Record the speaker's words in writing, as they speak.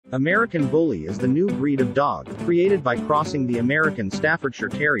American Bully is the new breed of dog, created by crossing the American Staffordshire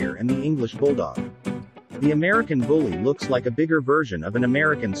Terrier and the English Bulldog. The American Bully looks like a bigger version of an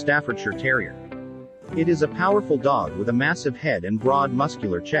American Staffordshire Terrier. It is a powerful dog with a massive head and broad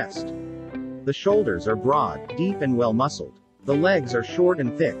muscular chest. The shoulders are broad, deep and well muscled. The legs are short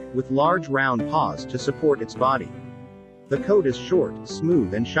and thick, with large round paws to support its body. The coat is short,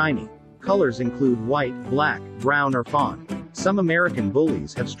 smooth and shiny. Colors include white, black, brown or fawn. Some American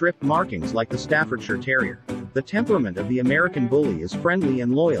Bullies have stripped markings like the Staffordshire Terrier. The temperament of the American Bully is friendly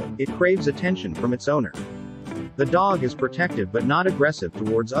and loyal. It craves attention from its owner. The dog is protective but not aggressive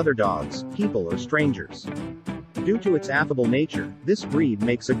towards other dogs, people or strangers. Due to its affable nature, this breed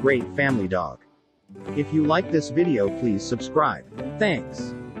makes a great family dog. If you like this video, please subscribe.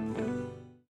 Thanks.